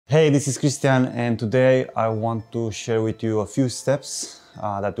Hey, this is Christian, and today I want to share with you a few steps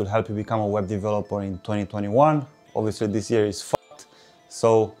that will help you become a web developer in 2021. Obviously this year is fucked,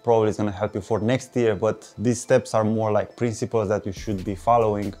 so probably it's gonna help you for next year, but these steps are more like principles that you should be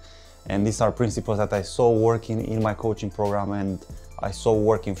following, and these are principles that I saw working in my coaching program and I saw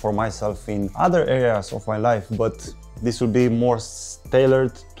working for myself in other areas of my life, but this will be more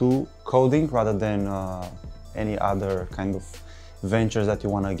tailored to coding rather than any other kind of ventures that you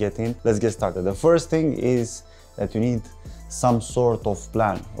want to get in. Let's get started. The first thing is that you need some sort of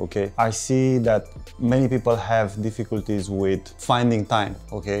plan, okay? I see that many people have difficulties with finding time,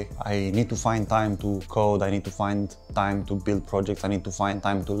 okay? I need to find time to code, I need to find time to build projects, I need to find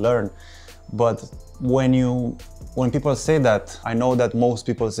time to learn. But when people say that, I know that most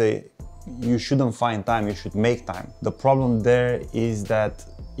people say you shouldn't find time, you should make time. The problem there is that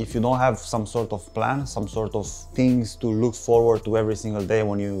if you don't have some sort of plan, some sort of things to look forward to every single day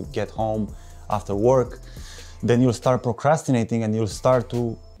when you get home after work, then you'll start procrastinating and you'll start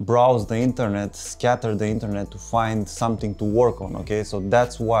to browse the internet, scatter the internet to find something to work on, okay? So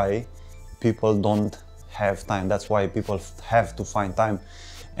that's why people don't have time. That's why people have to find time.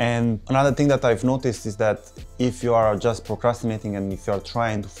 And another thing that I've noticed is that if you are just procrastinating and if you are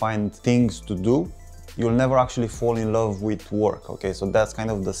trying to find things to do, you'll never actually fall in love with work, okay? So that's kind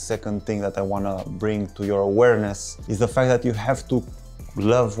of the second thing that I want to bring to your awareness, is the fact that you have to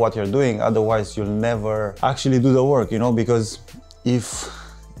love what you're doing, otherwise you'll never actually do the work, you know? Because if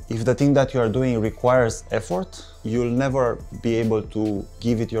the thing that you are doing requires effort, you'll never be able to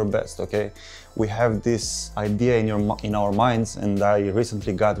give it your best, okay? We have this idea in our minds, and I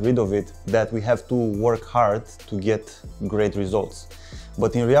recently got rid of it, that we have to work hard to get great results.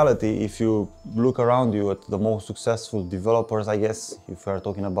 But in reality, if you look around you at the most successful developers, I guess, if we are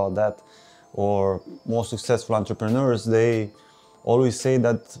talking about that, or most successful entrepreneurs, they always say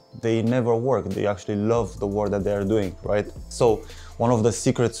that they never work. They actually love the work that they are doing, right? So one of the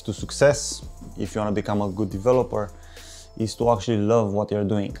secrets to success, if you want to become a good developer, is to actually love what you're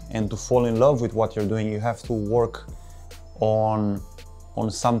doing. And to fall in love with what you're doing, you have to work on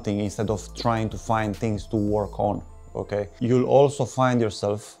something instead of trying to find things to work on. Okay, you'll also find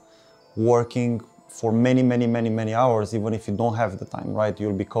yourself working for many hours, even if you don't have the time, right?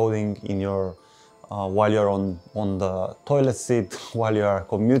 You'll be coding in your while you're on the toilet seat, while you are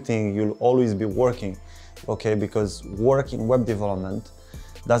commuting. You'll always be working, okay? Because work in web development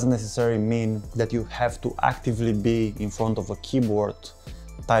doesn't necessarily mean that you have to actively be in front of a keyboard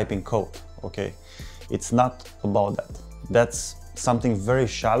typing code, okay? It's not about that. That's something very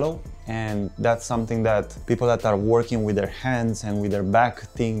shallow, and that's something that people that are working with their hands and with their back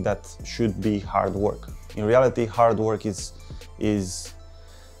think that should be hard work. In reality, hard work is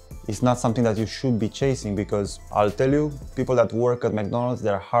not something that you should be chasing, because I'll tell you, people that work at McDonald's,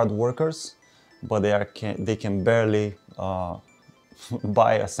 they're hard workers, but they can barely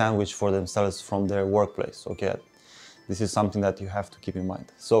buy a sandwich for themselves from their workplace, okay? This is something that you have to keep in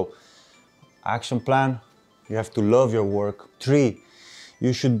mind. So, action plan, you have to love your work. 3,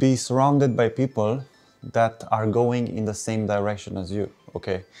 you should be surrounded by people that are going in the same direction as you,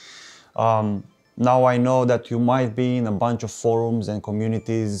 okay? Now I know that you might be in a bunch of forums and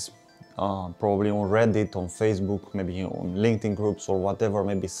communities, probably on Reddit, on Facebook, maybe on LinkedIn groups or whatever,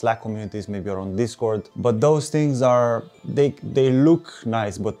 maybe Slack communities, maybe you're on Discord. But those things are, they look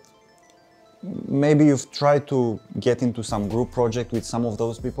nice, but maybe you've tried to get into some group project with some of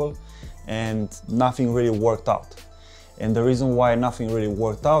those people and nothing really worked out. And the reason why nothing really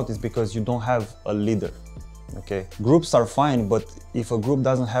worked out is because you don't have a leader, okay? Groups are fine, but if a group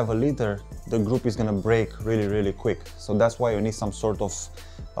doesn't have a leader, the group is gonna break really quick. So that's why you need some sort of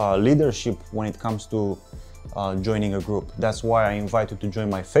leadership when it comes to joining a group. That's why I invite you to join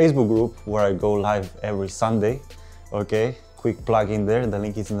my Facebook group, where I go live every Sunday, okay? Quick plug in there, the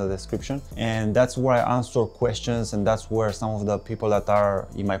link is in the description. And that's where I answer questions, and that's where some of the people that are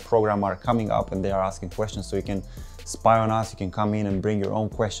in my program are coming up and they are asking questions, so you can spy on us, you can come in and bring your own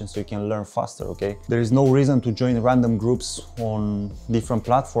questions so you can learn faster, okay? There is no reason to join random groups on different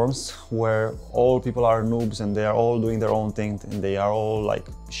platforms where all people are noobs and they are all doing their own thing and they are all like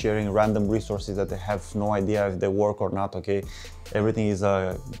sharing random resources that they have no idea if they work or not, okay? Everything is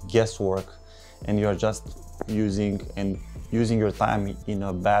a guesswork and you are just using your time in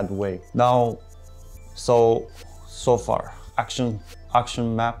a bad way. Now, so far, action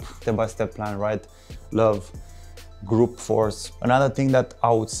map, step-by-step plan, right? Love, group force. Another thing that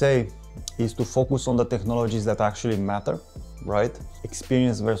I would say is to focus on the technologies that actually matter, right?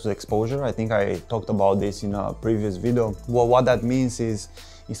 Experience versus exposure. I think I talked about this in a previous video. Well, what that means is,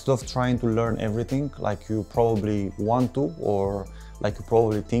 instead of trying to learn everything like you probably want to, or like you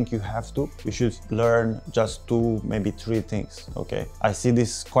probably think you have to. You should learn just 2, maybe 3 things, okay? I see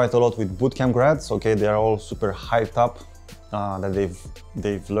this quite a lot with bootcamp grads, okay? They are all super hyped up that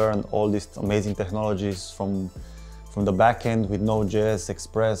they've learned all these amazing technologies from the back end with Node.js,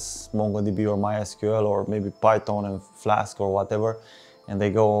 Express, MongoDB or MySQL, or maybe Python and Flask or whatever, and they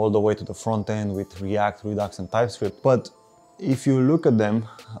go all the way to the front end with React, Redux and TypeScript. But if you look at them,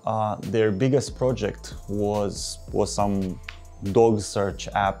 their biggest project was some dog search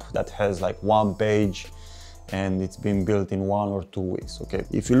app that has like 1 page and it's been built in 1 or 2 weeks, okay?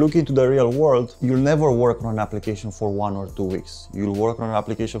 If you look into the real world, you'll never work on an application for 1 or 2 weeks. You'll work on an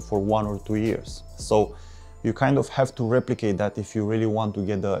application for 1 or 2 years. So you kind of have to replicate that if you really want to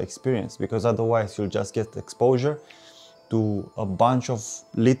get the experience, because otherwise you'll just get exposure to a bunch of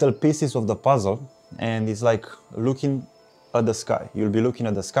little pieces of the puzzle, and it's like looking at the sky. You'll be looking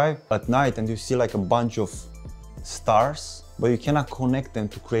at the sky at night and you see like a bunch of stars, but you cannot connect them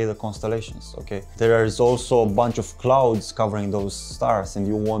to create the constellations, okay? There is also a bunch of clouds covering those stars and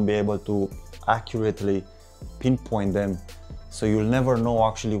you won't be able to accurately pinpoint them. So you'll never know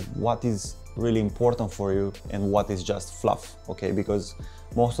actually what is really important for you and what is just fluff, okay? Because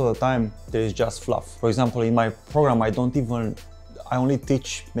most of the time there is just fluff. For example, in my program, I only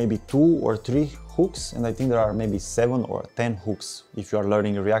teach maybe 2 or 3 hooks, and I think there are maybe 7 or 10 hooks. If you are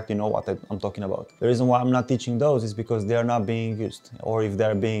learning React, you know what I'm talking about. The reason why I'm not teaching those is because they are not being used, or if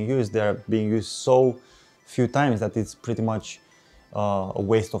they're being used so few times that it's pretty much a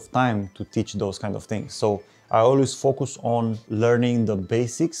waste of time to teach those kind of things. So I always focus on learning the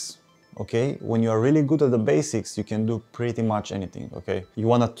basics, okay? When you are really good at the basics, you can do pretty much anything, okay? You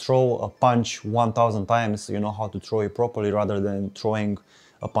want to throw a punch 1,000 times, so you know how to throw it properly, rather than throwing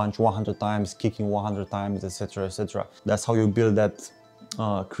a punch 100 times, kicking 100 times, etc., etc. That's how you build that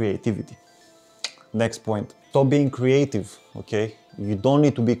creativity. Next point. So being creative, okay? You don't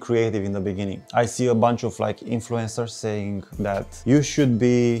need to be creative in the beginning. I see a bunch of like influencers saying that you should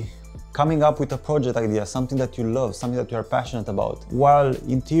be coming up with a project idea, something that you love, something that you are passionate about. While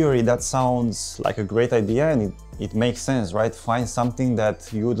in theory that sounds like a great idea and it makes sense, right? Find something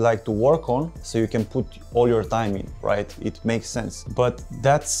that you would like to work on so you can put all your time in, right? It makes sense. But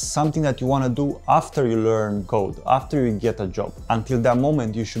that's something that you want to do after you learn code, after you get a job. Until that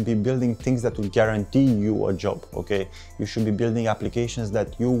moment, you should be building things that will guarantee you a job, okay? You should be building applications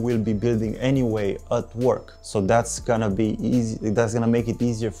that you will be building anyway at work. So that's gonna be easy, that's gonna make it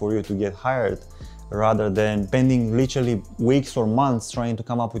easier for you to get hired, rather than spending literally weeks or months trying to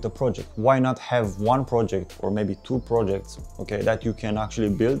come up with a project. Why not have 1 project or maybe 2 projects, okay, that you can actually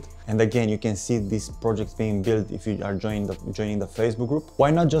build? And again, you can see these projects being built if you are joining the Facebook group.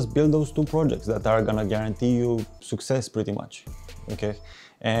 Why not just build those 2 projects that are gonna guarantee you success pretty much, okay?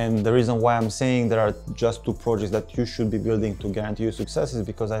 And the reason why I'm saying there are just 2 projects that you should be building to guarantee you success is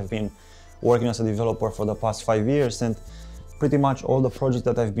because I've been working as a developer for the past 5 years, and pretty much all the projects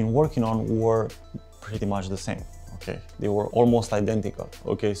that I've been working on were pretty much the same, okay? They were almost identical,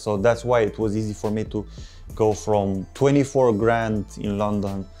 okay? So that's why it was easy for me to go from 24 grand in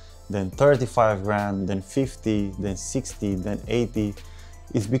London, then 35 grand, then 50, then 60, then 80.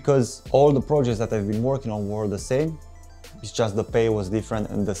 It's because all the projects that I've been working on were the same. It's just the pay was different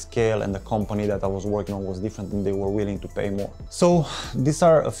and the scale and the company that I was working on was different, and they were willing to pay more. So these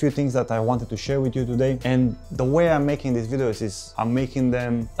are a few things that I wanted to share with you today. And the way I'm making these videos is I'm making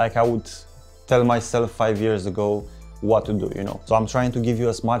them like I would tell myself 5 years ago what to do, you know. So I'm trying to give you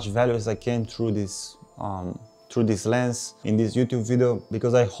as much value as I can through this lens in this YouTube video,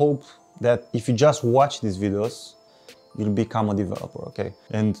 because I hope that if you just watch these videos, you'll become a developer, okay?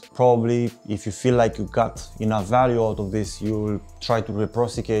 And probably if you feel like you got enough value out of this, you'll try to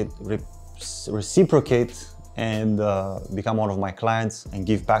reciprocate and become one of my clients and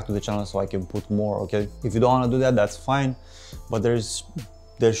give back to the channel so I can put more, okay? If you don't want to do that, that's fine, but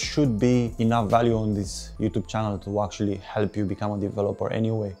there should be enough value on this YouTube channel to actually help you become a developer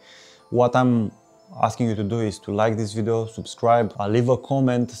anyway. What I'm asking you to do is to like this video, subscribe, leave a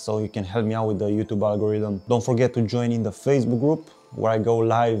comment so you can help me out with the YouTube algorithm. Don't forget to join in the Facebook group where I go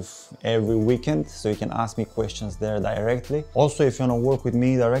live every weekend, so you can ask me questions there directly. Also, if you want to work with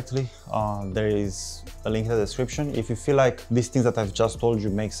me directly, there is a link in the description. If you feel like these things that I've just told you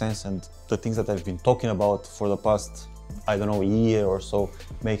make sense and the things that I've been talking about for the past, I don't know, a year or so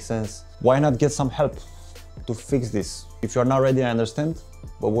make sense, why not get some help to fix this? If you're not ready, I understand,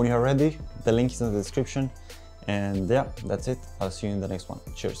 but when you're ready, the link is in the description. And yeah, that's it. I'll see you in the next one.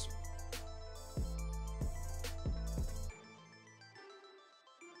 Cheers.